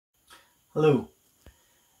Hello.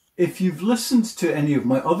 If you've listened to any of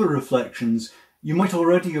my other reflections, you might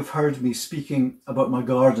already have heard me speaking about my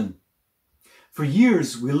garden. For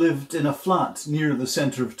years we lived in a flat near the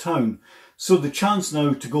centre of town, so the chance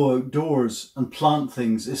now to go outdoors and plant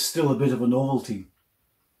things is still a bit of a novelty.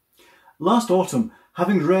 Last autumn,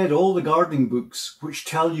 having read all the gardening books which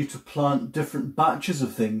tell you to plant different batches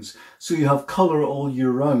of things so you have colour all year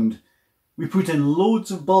round, we put in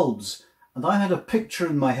loads of bulbs, and I had a picture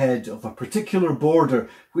in my head of a particular border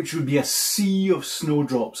which would be a sea of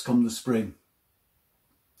snowdrops come the spring.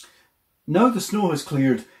 Now the snow has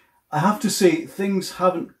cleared, I have to say things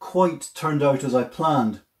haven't quite turned out as I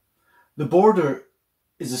planned. The border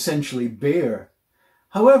is essentially bare.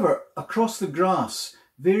 However, across the grass,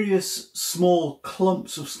 various small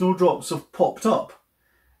clumps of snowdrops have popped up.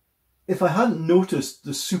 If I hadn't noticed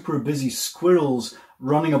the super busy squirrels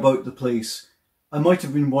running about the place, I might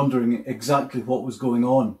have been wondering exactly what was going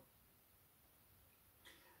on.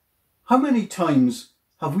 How many times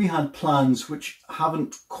have we had plans which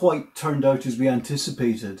haven't quite turned out as we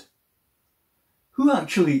anticipated? Who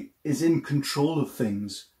actually is in control of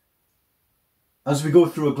things? As we go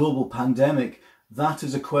through a global pandemic, that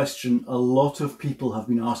is a question a lot of people have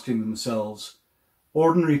been asking themselves,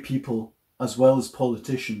 ordinary people as well as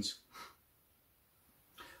politicians.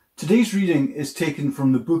 Today's reading is taken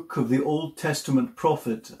from the book of the Old Testament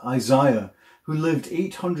prophet Isiah, who lived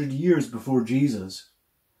 800 years before Jesus.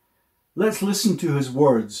 Let's listen to his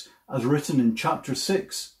words as written in chapter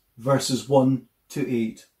 6, verses 1 to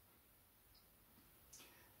 8.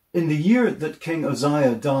 In the year that King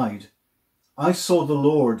Isiah died, I saw the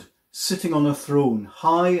Lord sitting on a throne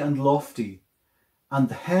high and lofty, and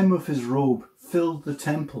the hem of his robe filled the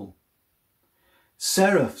temple.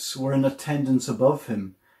 Seraphs were in attendance above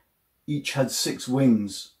him. Each had 6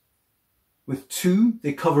 wings. With 2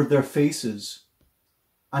 they covered their faces,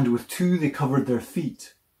 and with 2 they covered their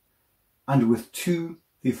feet, and with 2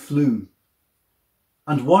 they flew.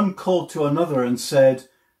 And one called to another and said,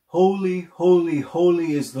 Holy, holy,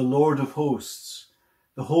 holy is the Lord of hosts.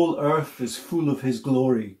 The whole earth is full of his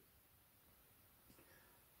glory.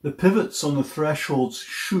 The pivots on the thresholds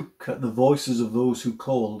shook at the voices of those who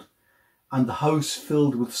called, and the house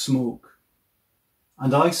filled with smoke.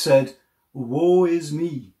 And I said, Woe is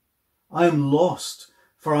me! I am lost,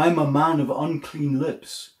 for I am a man of unclean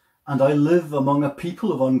lips, and I live among a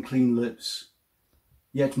people of unclean lips.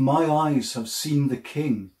 Yet my eyes have seen the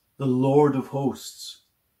King, the Lord of hosts.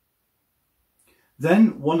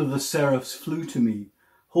 Then one of the seraphs flew to me,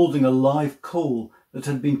 holding a live coal that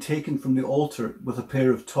had been taken from the altar with a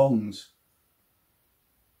pair of tongs.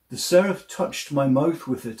 The seraph touched my mouth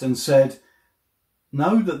with it and said,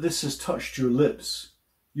 Now that this has touched your lips,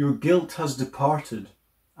 your guilt has departed,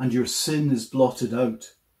 and your sin is blotted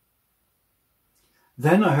out.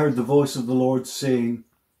 Then I heard the voice of the Lord saying,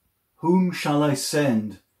 Whom shall I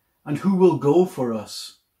send, and who will go for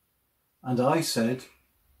us? And I said,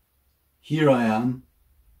 Here I am,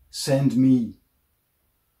 send me.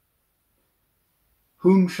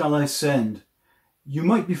 Whom shall I send? You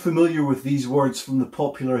might be familiar with these words from the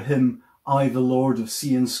popular hymn, I, the Lord of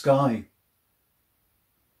Sea and Sky.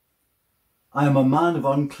 I am a man of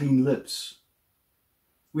unclean lips.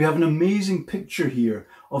 We have an amazing picture here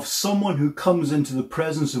of someone who comes into the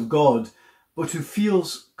presence of God, but who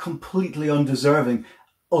feels completely undeserving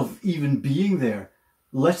of even being there,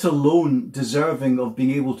 let alone deserving of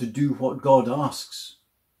being able to do what God asks.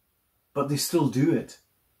 But they still do it.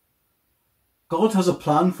 God has a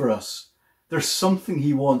plan for us. There's something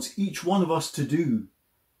he wants each one of us to do,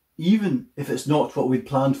 even if it's not what we'd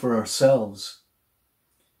planned for ourselves.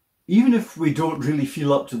 Even if we don't really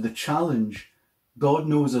feel up to the challenge, God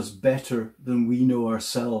knows us better than we know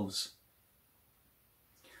ourselves.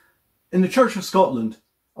 In the Church of Scotland,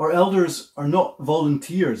 our elders are not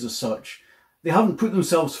volunteers as such. They haven't put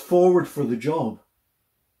themselves forward for the job.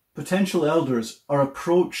 Potential elders are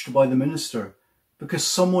approached by the minister because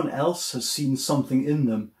someone else has seen something in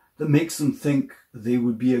them that makes them think they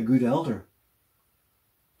would be a good elder.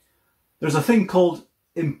 There's a thing called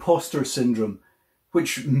imposter syndrome,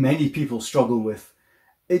 which many people struggle with.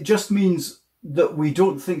 It just means that we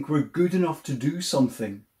don't think we're good enough to do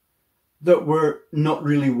something, that we're not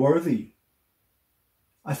really worthy.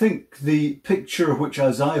 I think the picture which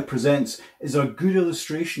Isiah presents is a good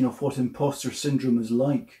illustration of what imposter syndrome is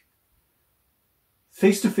like.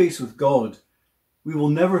 Face to face with God, we will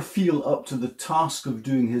never feel up to the task of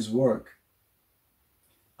doing his work.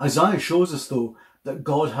 Isiah shows us, though, that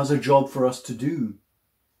God has a job for us to do.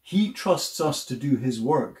 He trusts us to do his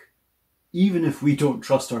work, even if we don't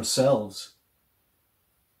trust ourselves.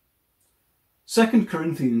 2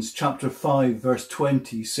 Corinthians chapter 5 verse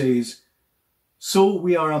 20 says, So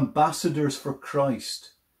we are ambassadors for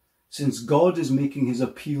Christ, since God is making his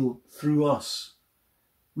appeal through us.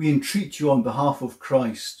 We entreat you on behalf of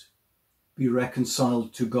Christ, be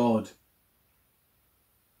reconciled to God.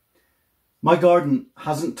 My garden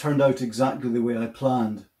hasn't turned out exactly the way I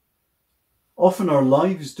planned. Often our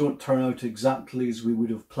lives don't turn out exactly as we would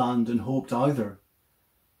have planned and hoped either.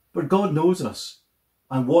 But God knows us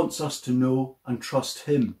and wants us to know and trust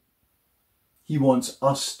him. He wants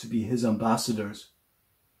us to be his ambassadors.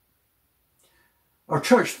 Our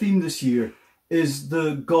church theme this year is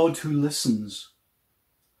the God who listens.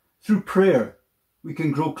 Through prayer, we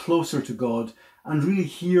can grow closer to God and really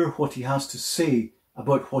hear what he has to say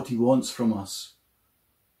about what he wants from us.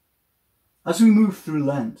 As we move through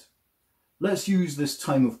Lent, let's use this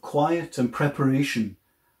time of quiet and preparation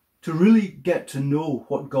to really get to know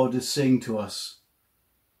what God is saying to us,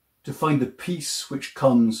 to find the peace which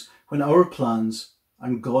comes when our plans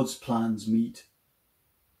and God's plans meet.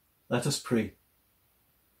 Let us pray.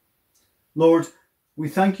 Lord, we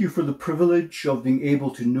thank you for the privilege of being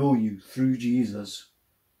able to know you through Jesus,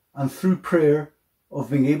 and through prayer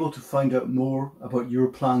of being able to find out more about your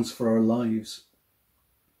plans for our lives.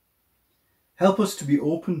 Help us to be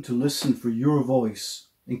open to listen for your voice,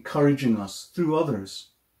 encouraging us through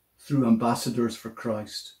others, through ambassadors for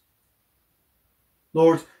Christ.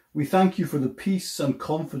 Lord, we thank you for the peace and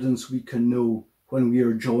confidence we can know when we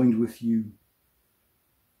are joined with you.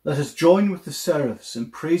 Let us join with the seraphs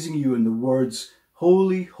in praising you in the words,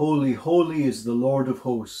 "Holy, holy, holy is the Lord of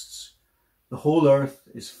hosts. The whole earth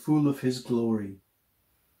is full of his glory."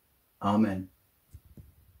 Amen.